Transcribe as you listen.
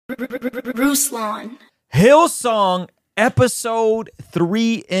Ruslan. Hillsong, episode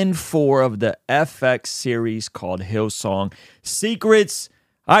 3 and 4 of the FX series called Hillsong Secrets.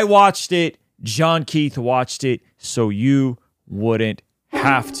 I watched it. JonKeith watched it, so you wouldn't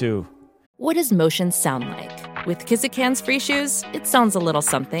have to. What does motion sound like? With Kizikans free shoes, it sounds a little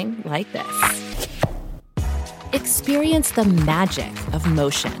something like this. Experience the magic of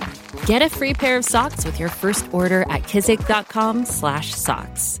motion. Get a free pair of socks with your first order at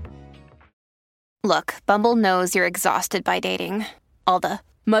kizik.com/socks. Look, Bumble knows you're exhausted by dating. All the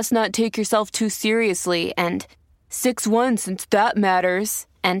must not take yourself too seriously and 6'1" since that matters.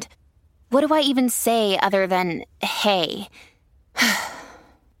 And what do I even say other than hey?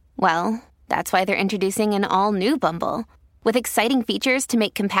 Well, that's why they're introducing an all-new Bumble with exciting features to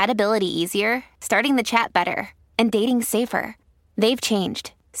make compatibility easier, starting the chat better, and dating safer. They've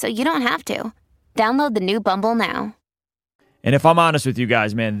changed, so you don't have to. Download the new Bumble now. And if I'm honest with you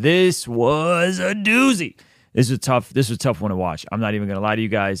guys, man, this was a doozy. This was a tough one to watch. I'm not even going to lie to you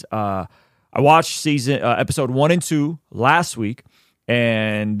guys. I watched episode 1 and 2 last week,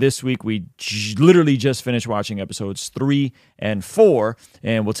 and this week we literally just finished watching episodes 3 and 4,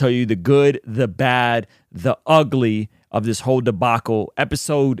 and we'll tell you the good, the bad, the ugly of this whole debacle.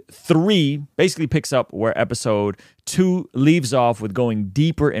 Episode 3 basically picks up where episode 2 leaves off, with going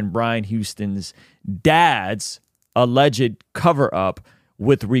deeper in Brian Houston's dad's alleged cover-up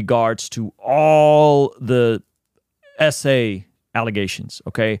with regards to all the SA allegations,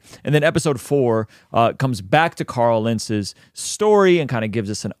 okay? And then episode 4 comes back to Carl Lentz's story and kind of gives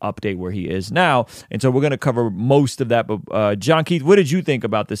us an update where he is now. And so we're going to cover most of that. But JonKeith, what did you think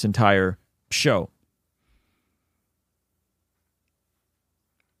about this entire show?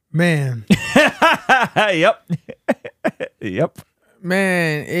 Man. Yep. Yep.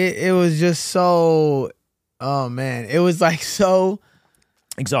 Man, it was just so... Oh, man. It was like so...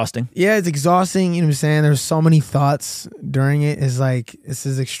 Exhausting. Yeah, it's exhausting. You know what I'm saying? There's so many thoughts during it. It's like, this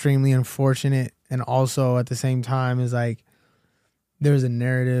is extremely unfortunate. And also at the same time, it's like, there's a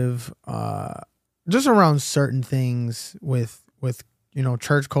narrative just around certain things with you know,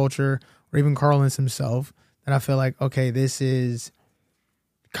 church culture or even Carl Lentz himself that I feel like, okay, this is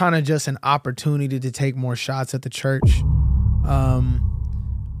kind of just an opportunity to take more shots at the church.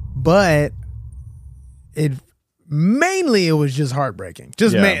 But it was just heartbreaking.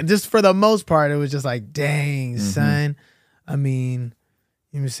 Just for the most part, it was just like, dang, son. I mean,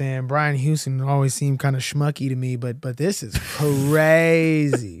 you know what I'm saying? Brian Houston always seemed kind of schmucky to me, but this is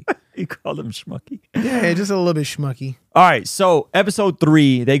crazy. You call him schmucky? Yeah, just a little bit schmucky. All right, so episode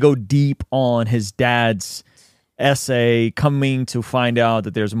 3, they go deep on his dad's essay, coming to find out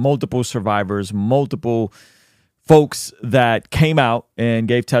that there's multiple survivors, multiple folks that came out and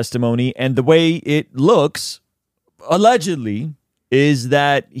gave testimony, and the way it looks, allegedly, is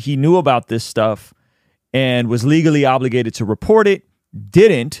that he knew about this stuff and was legally obligated to report it,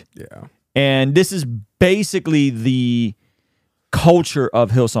 didn't. Yeah. And this is basically the culture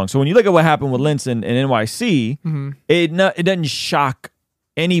of Hillsong. So when you look at what happened with Lentz and NYC, it doesn't shock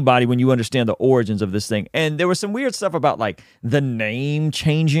anybody when you understand the origins of this thing. And there was some weird stuff about like the name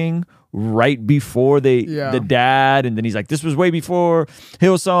changing right before the dad, and then he's like, this was way before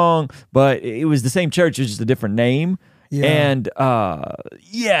Hillsong, but it was the same church, it was just a different name. Yeah. And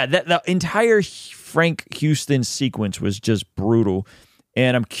that the entire Frank Houston sequence was just brutal.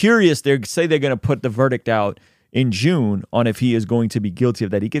 And I'm curious, they say they're going to put the verdict out in June on if he is going to be guilty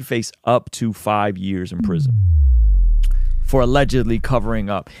of that. He could face up to 5 years in prison for allegedly covering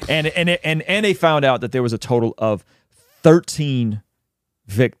up. And they found out that there was a total of 13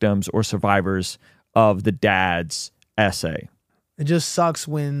 victims or survivors of the dad's essay. It just sucks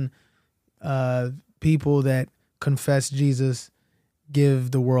when people that confess Jesus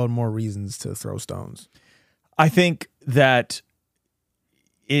give the world more reasons to throw stones. I think that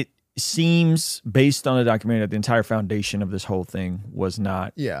it seems, based on the documentary, that the entire foundation of this whole thing was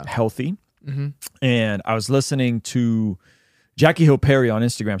not healthy. Mm-hmm. And I was listening to Jackie Hill Perry on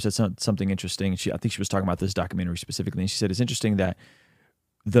Instagram, said something interesting. I think she was talking about this documentary specifically, and she said it's interesting that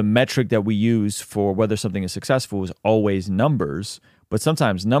the metric that we use for whether something is successful is always numbers, but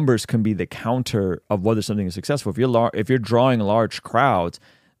sometimes numbers can be the counter of whether something is successful. If you're drawing large crowds,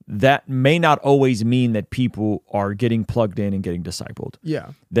 that may not always mean that people are getting plugged in and getting discipled. Yeah.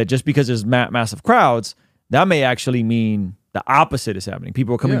 That just because there's massive crowds, that may actually mean the opposite is happening.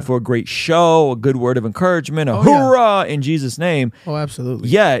 People are coming for a great show, a good word of encouragement, a hoorah in Jesus' name. Oh, absolutely.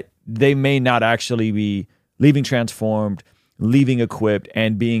 Yet they may not actually be leaving transformed, leaving equipped,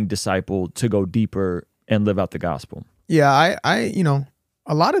 and being discipled to go deeper and live out the gospel. Yeah, I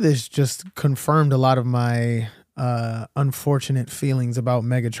a lot of this just confirmed a lot of my unfortunate feelings about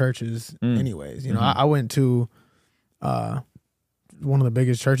mega churches anyways. You know, I went to one of the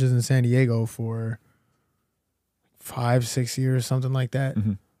biggest churches in San Diego for 5-6 years, something like that.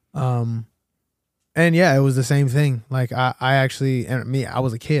 And yeah, it was the same thing. Like I actually, I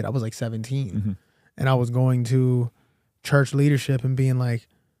was a kid. I was like 17 and I was going to church leadership and being like,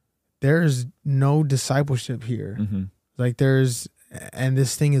 there's no discipleship here. Like and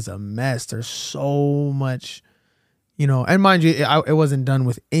this thing is a mess. There's so much, you know, and mind you, it wasn't done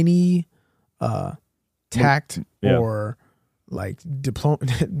with any tact or like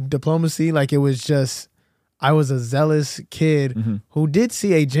diplomacy. Like it was just, I was a zealous kid who did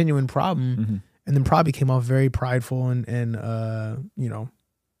see a genuine problem and then probably came off very prideful and you know,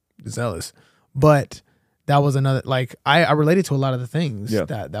 zealous. But that was another, like, I related to a lot of the things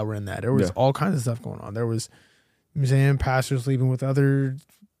that were in that. There was all kinds of stuff going on. There was, you know, saying pastors sleeping with other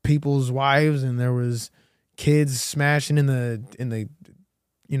people's wives, and there was kids smashing in the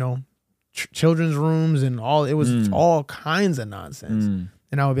you know, children's rooms and all. It was all kinds of nonsense.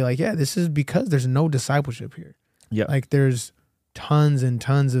 And I would be like, yeah, this is because there's no discipleship here. Yeah, like there's tons and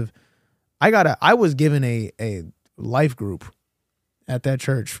tons of. I was given a life group at that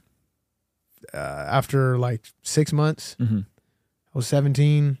church after like 6 months. I was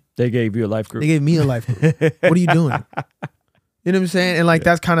 17. They gave you a life group. They gave me a life group. What are you doing? You know what I'm saying? And like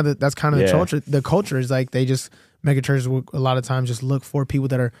that's kind of the culture. The culture is like they just mega churches will a lot of times just look for people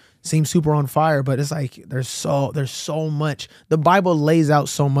that seem super on fire, but it's like there's so much. The Bible lays out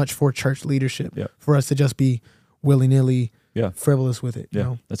so much for church leadership for us to just be willy-nilly frivolous with it. You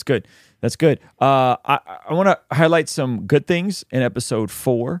know? That's good. That's good. I want to highlight some good things in episode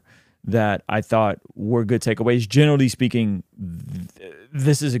 4 that I thought were good takeaways. Generally speaking,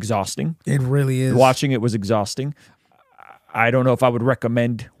 this is exhausting. It really is. Watching it was exhausting. I don't know if I would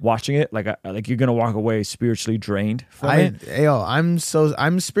recommend watching it. Like you're gonna walk away spiritually drained from it. I'm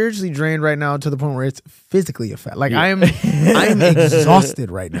spiritually drained right now to the point where it's physically affected. Like I'm exhausted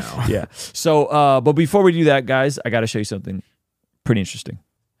right now. Yeah. So, but before we do that, guys, I got to show you something pretty interesting.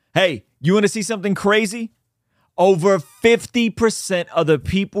 Hey, you want to see something crazy? Over 50% of the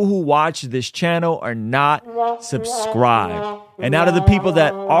people who watch this channel are not subscribed. And out of the people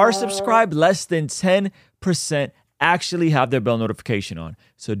that are subscribed, less than 10% actually have their bell notification on.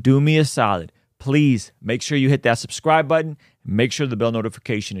 So do me a solid. Please make sure you hit that subscribe button. Make sure the bell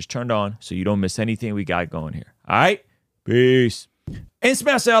notification is turned on so you don't miss anything we got going here. All right? Peace. And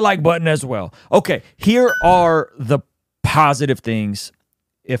smash that like button as well. Okay, here are the positive things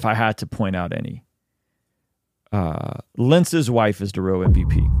if I had to point out any. Lince's wife is the real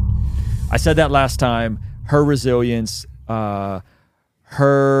MVP. I said that last time. Her resilience,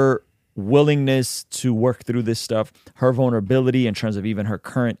 her willingness to work through this stuff, her vulnerability in terms of even her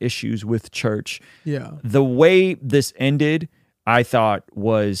current issues with church. Yeah. The way this ended, I thought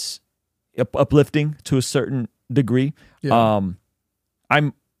was uplifting to a certain degree. Yeah.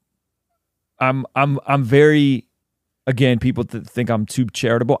 I'm very, again, people think I'm too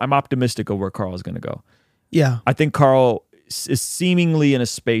charitable. I'm optimistic of where Carl is going to go. Yeah. I think Carl is seemingly in a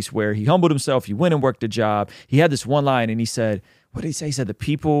space where he humbled himself. He went and worked a job. He had this one line and he said, what did he say? He said, the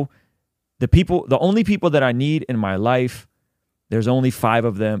only people that I need in my life, there's only 5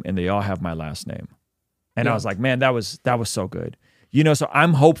 of them and they all have my last name. And I was like, man, that was so good. You know, so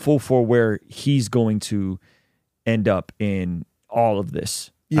I'm hopeful for where he's going to end up in all of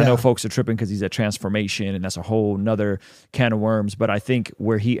this. Yeah. I know folks are tripping because he's at Transformation and that's a whole nother can of worms, but I think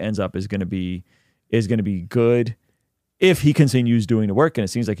where he ends up is going to be good if he continues doing the work, and it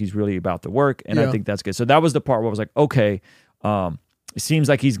seems like he's really about the work, and I think that's good. So that was the part where I was like, okay, it seems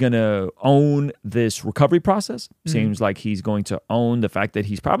like he's going to own this recovery process. Seems like he's going to own the fact that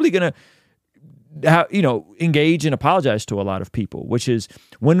he's probably going to engage and apologize to a lot of people, which is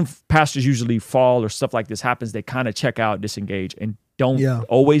when pastors usually fall or stuff like this happens, they kind of check out, disengage, and don't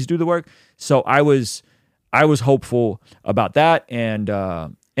always do the work. So I was hopeful about that, and I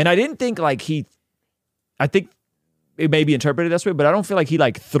didn't think like I think it may be interpreted this way, but I don't feel like he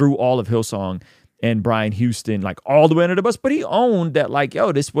like threw all of Hillsong and Brian Houston like all the way under the bus, but he owned that like,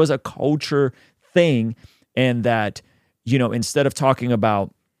 yo, this was a culture thing, and that, you know, instead of talking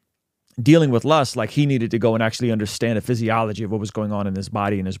about dealing with lust, like he needed to go and actually understand the physiology of what was going on in his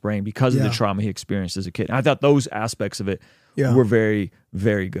body and his brain because of the trauma he experienced as a kid. And I thought those aspects of it were very,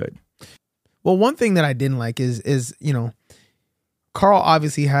 very good. Well, one thing that I didn't like is, you know, Carl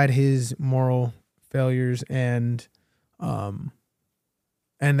obviously had his moral failures and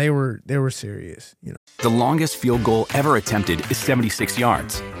they were serious, you know. The longest field goal ever attempted is 76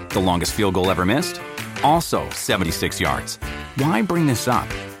 yards. The longest field goal ever missed? Also 76 yards. Why bring this up?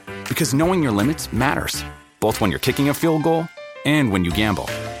 Because knowing your limits matters, both when you're kicking a field goal and when you gamble.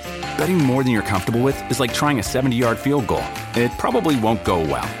 Betting more than you're comfortable with is like trying a 70-yard field goal. It probably won't go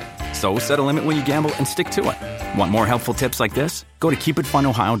well. So set a limit when you gamble and stick to it. Want more helpful tips like this? Go to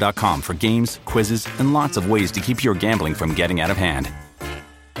keepitfunohio.com for games, quizzes, and lots of ways to keep your gambling from getting out of hand.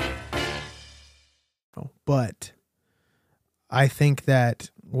 But I think that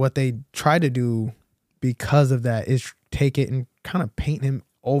what they try to do because of that is take it and kind of paint him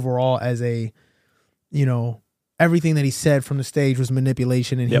overall as a, everything that he said from the stage was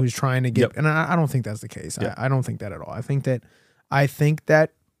manipulation and he was trying to get, and I don't think that's the case. I don't think that at all. I think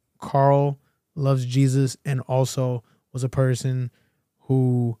that Carl loves Jesus and also was a person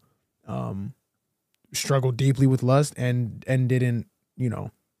who struggled deeply with lust and didn't,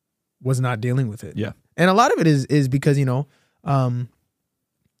 was not dealing with it. Yeah. And a lot of it is because, don't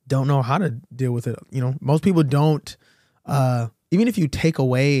know how to deal with it. Most people don't, even if you take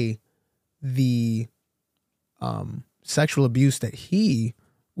away the sexual abuse that he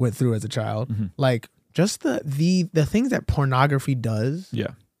went through as a child, like just the things that pornography does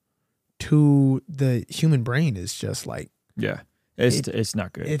to the human brain is just like, it's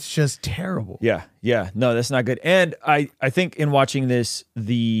not good. It's just terrible. Yeah. No, that's not good. And I think in watching this,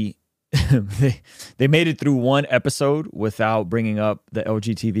 they made it through one episode without bringing up the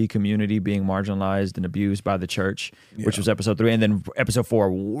LGTB community being marginalized and abused by the church, which was episode 3, and then episode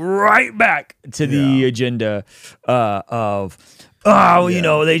 4 right back to the agenda of they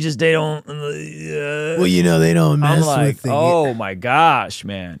don't. They don't mess with it. Oh my gosh,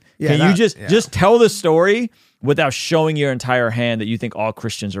 man! Yeah, Can you just tell the story without showing your entire hand that you think all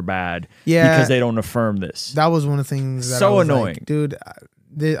Christians are bad because they don't affirm this? That was one of the things that so I was annoying, like, dude.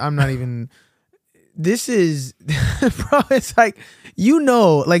 I'm not even. This is, bro. It's like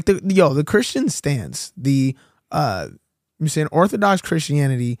like the Christian stance. I'm saying Orthodox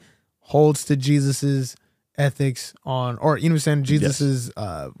Christianity holds to Jesus's ethics on, or saying Jesus's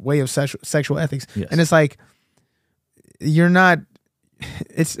way of sexual ethics, and it's like you're not.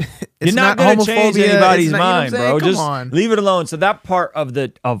 It's you're not going to change anybody's mind, bro. Come Just on. leave it alone. So that part of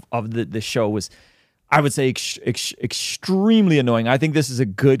the show was, I would say, extremely annoying. I think this is a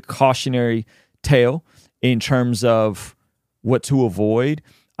good cautionary tale in terms of what to avoid.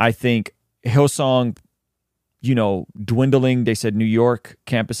 I think Hillsong, dwindling. They said New York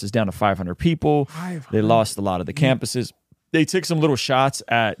campus is down to 500 people. 500. They lost a lot of the campuses. They took some little shots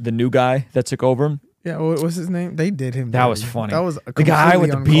at the new guy that took over. Yeah, what's his name? They did him. That was funny. That was the guy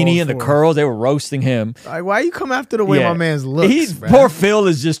with the beanie and the curls. They were roasting him. Like, why you come after the way my man's looks? Poor Phil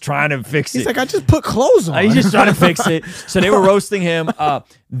is just trying to fix it. He's like, I just put clothes on. He's just trying to fix it. So they were roasting him.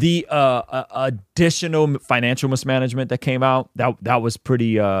 The additional financial mismanagement that came out, that was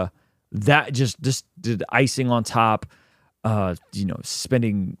pretty. That just did icing on top.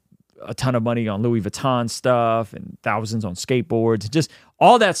 Spending a ton of money on Louis Vuitton stuff and thousands on skateboards. Just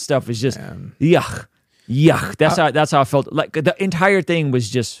all that stuff is just yuck. That's how I felt. Like the entire thing was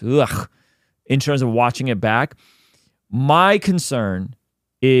just ugh. In terms of watching it back, my concern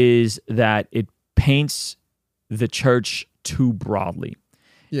is that it paints the church too broadly,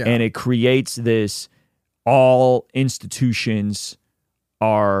 and it creates this all institutions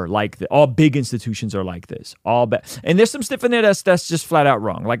are like all big institutions are like this. All bad, and there's some stuff in there that's just flat out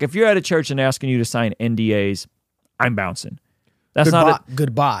wrong. Like if you're at a church and asking you to sign NDAs, I'm bouncing.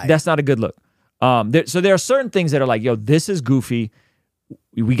 Goodbye. That's not a good look. So there are certain things that are like, yo, this is goofy.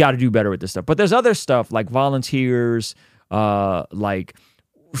 We got to do better with this stuff. But there's other stuff like volunteers, like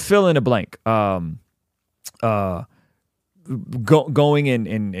fill in a blank, going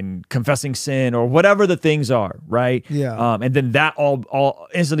and confessing sin or whatever the things are, right? Yeah. And then that all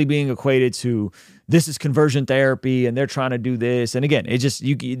instantly being equated to this is conversion therapy and they're trying to do this. And again, it just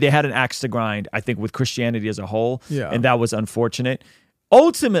they had an axe to grind, I think, with Christianity as a whole. Yeah. And that was unfortunate.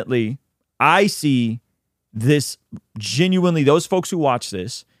 Ultimately, I see this genuinely, those folks who watch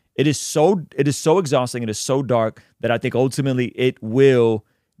this, it is so exhausting, it is so dark that I think ultimately it will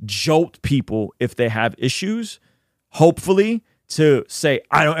jolt people if they have issues, hopefully, to say,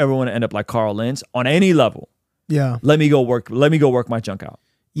 I don't ever want to end up like Carl Lentz on any level. Yeah. Let me go work my junk out.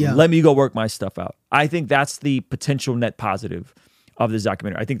 Yeah. Let me go work my stuff out. I think that's the potential net positive of this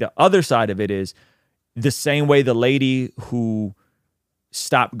documentary. I think the other side of it is the same way the lady who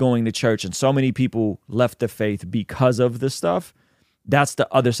stopped going to church and so many people left the faith because of this stuff. That's the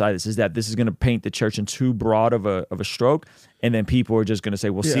other side of this, is that this is going to paint the church in too broad of a stroke. And then people are just going to say,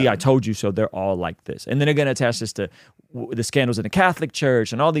 well, see, I told you so. They're all like this. And then they're going to attach this to the scandals in the Catholic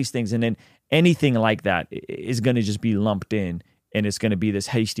Church and all these things. And then anything like that is going to just be lumped in. And it's going to be this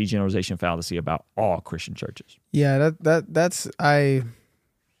hasty generalization fallacy about all Christian churches. Yeah, that's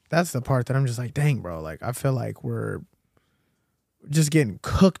that's the part that I'm just like, dang, bro. Like, I feel like we're just getting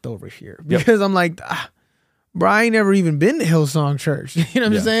cooked over here because I'm like, bro, I ain't never even been to Hillsong Church. You know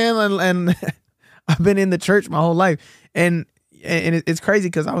what I'm saying? And I've been in the church my whole life. And it's crazy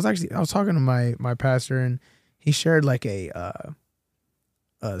because I was talking to my pastor, and he shared like a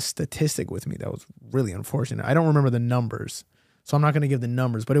statistic with me that was really unfortunate. I don't remember the numbers, so I'm not going to give the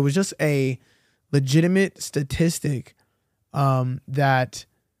numbers, but it was just a legitimate statistic that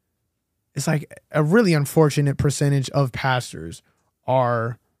it's like a really unfortunate percentage of pastors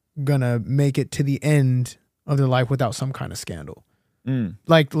are going to make it to the end of their life without some kind of scandal.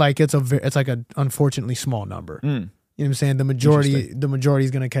 Like it's like a unfortunately small number. You know what I'm saying? The majority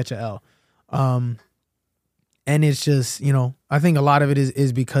is going to catch a L. And it's just, I think a lot of it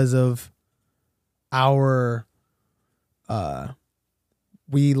is because of our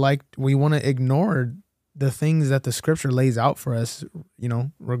we want to ignore the things that the scripture lays out for us,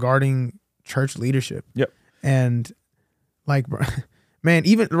 regarding church leadership. Yep. And like, man,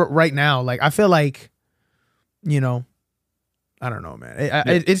 even right now, like, I feel like, I don't know, man.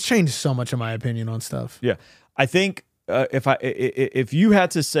 It's changed so much in my opinion on stuff. Yeah. I think if you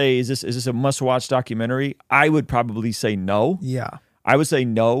had to say, is this a must-watch documentary? I would probably say no. Yeah. I would say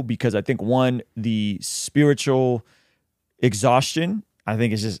no because I think, one, the spiritual exhaustion, I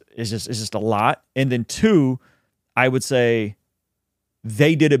think is just a lot. And then two, I would say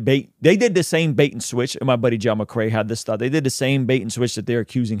they did the same bait and switch, and my buddy John McCrae had this thought. They did the same bait and switch that they're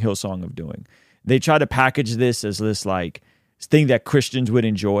accusing Hillsong of doing. They tried to package this as this like thing that Christians would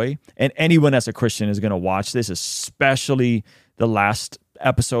enjoy, and anyone that's a Christian is going to watch this, especially the last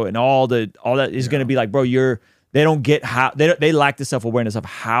episode, and all that is going to be like, bro, they don't get how they lack the self-awareness of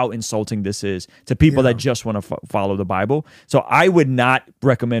how insulting this is to people that just want to follow the Bible. So I would not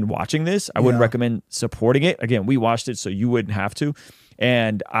recommend watching this. I wouldn't recommend supporting it. Again, we watched it, so you wouldn't have to.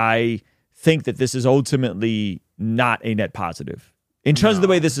 And I think that this is ultimately not a net positive. In terms of the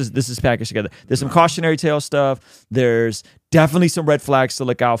way this is packaged together, there's some cautionary tale stuff. There's definitely some red flags to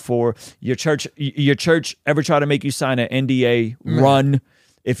look out for. Your church ever try to make you sign an NDA? Run.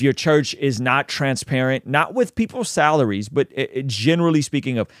 If your church is not transparent, not with people's salaries, but generally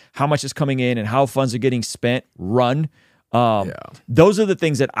speaking of how much is coming in and how funds are getting spent, run. Those are the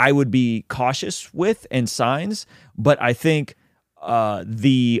things that I would be cautious with and signs. But I think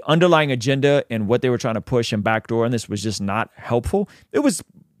the underlying agenda and what they were trying to push and backdoor on this was just not helpful. It was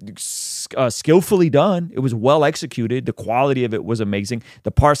skillfully done. It was well executed. The quality of it was amazing.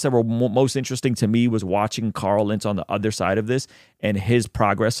 The parts that were most interesting to me was watching Carl Lentz on the other side of this and his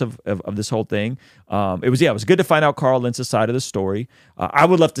progress of this whole thing. It was good to find out Carl Lentz's side of the story. I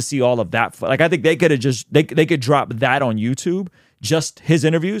would love to see all of that. Like, I think they could have they could drop that on YouTube, just his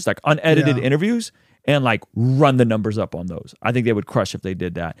interviews, like unedited interviews, and like run the numbers up on those. I think they would crush if they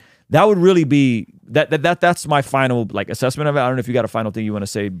did that. That would really be that's my final like assessment of it. I don't know if you got a final thing you want to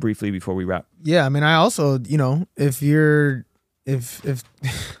say briefly before we wrap. Yeah, I mean, I also, if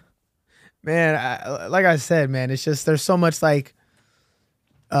man, like I said, man, it's just there's so much like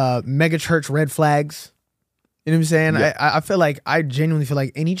mega church red flags. You know what I'm saying? Yeah. I genuinely feel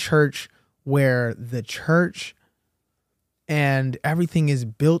like any church where the church and everything is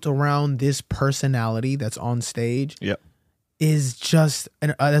built around this personality that's on stage. Yep. Is just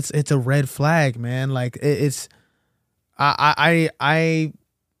it's a red flag, man. Like it's any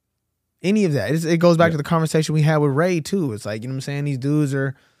of that. It goes back to the conversation we had with Ray too. It's like, you know what I'm saying? These dudes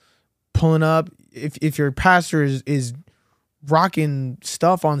are pulling up. If your pastor is rocking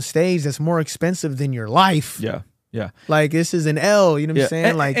stuff on stage that's more expensive than your life. Yeah. Yeah. Like, this is an L, you know what I'm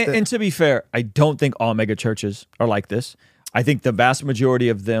saying? And to be fair, I don't think all mega churches are like this. I think the vast majority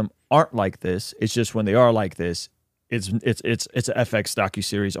of them aren't like this. It's just when they are like this, it's an FX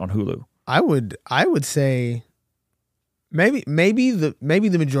docuseries on Hulu. I would say maybe the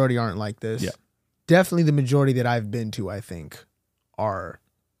majority aren't like this. Yeah. Definitely the majority that I've been to, I think, are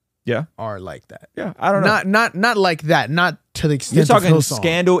like that. Yeah. I don't know. Not like that. Not to the extent you're talking of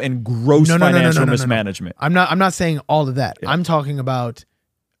scandal and gross financial mismanagement. I'm not saying all of that. Yeah. I'm talking about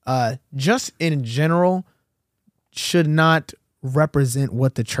just in general should not represent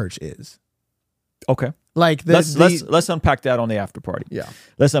what the church is. Okay. Like let's unpack that on the after party. Yeah.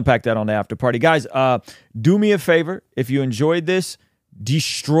 Let's unpack that on the after party. Guys, do me a favor. If you enjoyed this,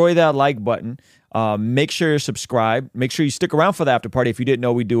 destroy that like button. Make sure you're subscribed. Make sure you stick around for the after party. If you didn't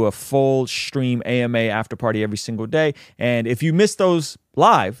know, we do a full stream AMA after party every single day. And if you miss those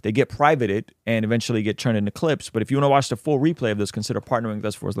live, they get privated and eventually get turned into clips. But if you want to watch the full replay of this, consider partnering with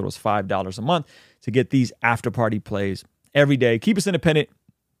us for as little as $5 a month to get these after party plays every day. Keep us independent,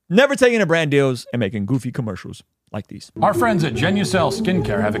 never taking the brand deals, and making goofy commercials. like these. Our friends at Genucel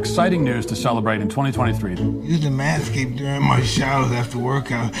Skincare have exciting news to celebrate in 2023. Using Manscaped during my showers after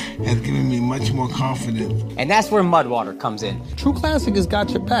workout has given me much more confidence. And that's where Mudwater comes in. True Classic has got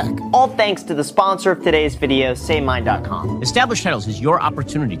your back. All thanks to the sponsor of today's video, SayMine.com. Established Titles is your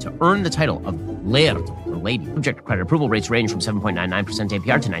opportunity to earn the title of Laird or Lady. Subject to credit approval, rates range from 7.99%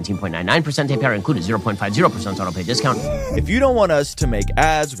 APR to 19.99% APR, included 0.50% auto pay discount. If you don't want us to make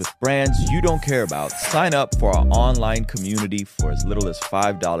ads with brands you don't care about, sign up for our online community for as little as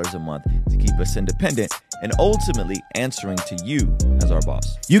 $5 a month to keep us independent and ultimately answering to you as our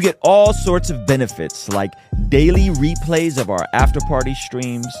boss. You get all sorts of benefits like daily replays of our after party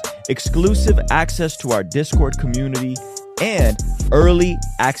streams, exclusive access to our Discord community, and early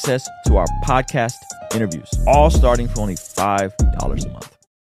access to our podcast interviews, all starting for only $5 a month.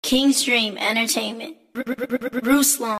 Kingstream Entertainment. Ruslan.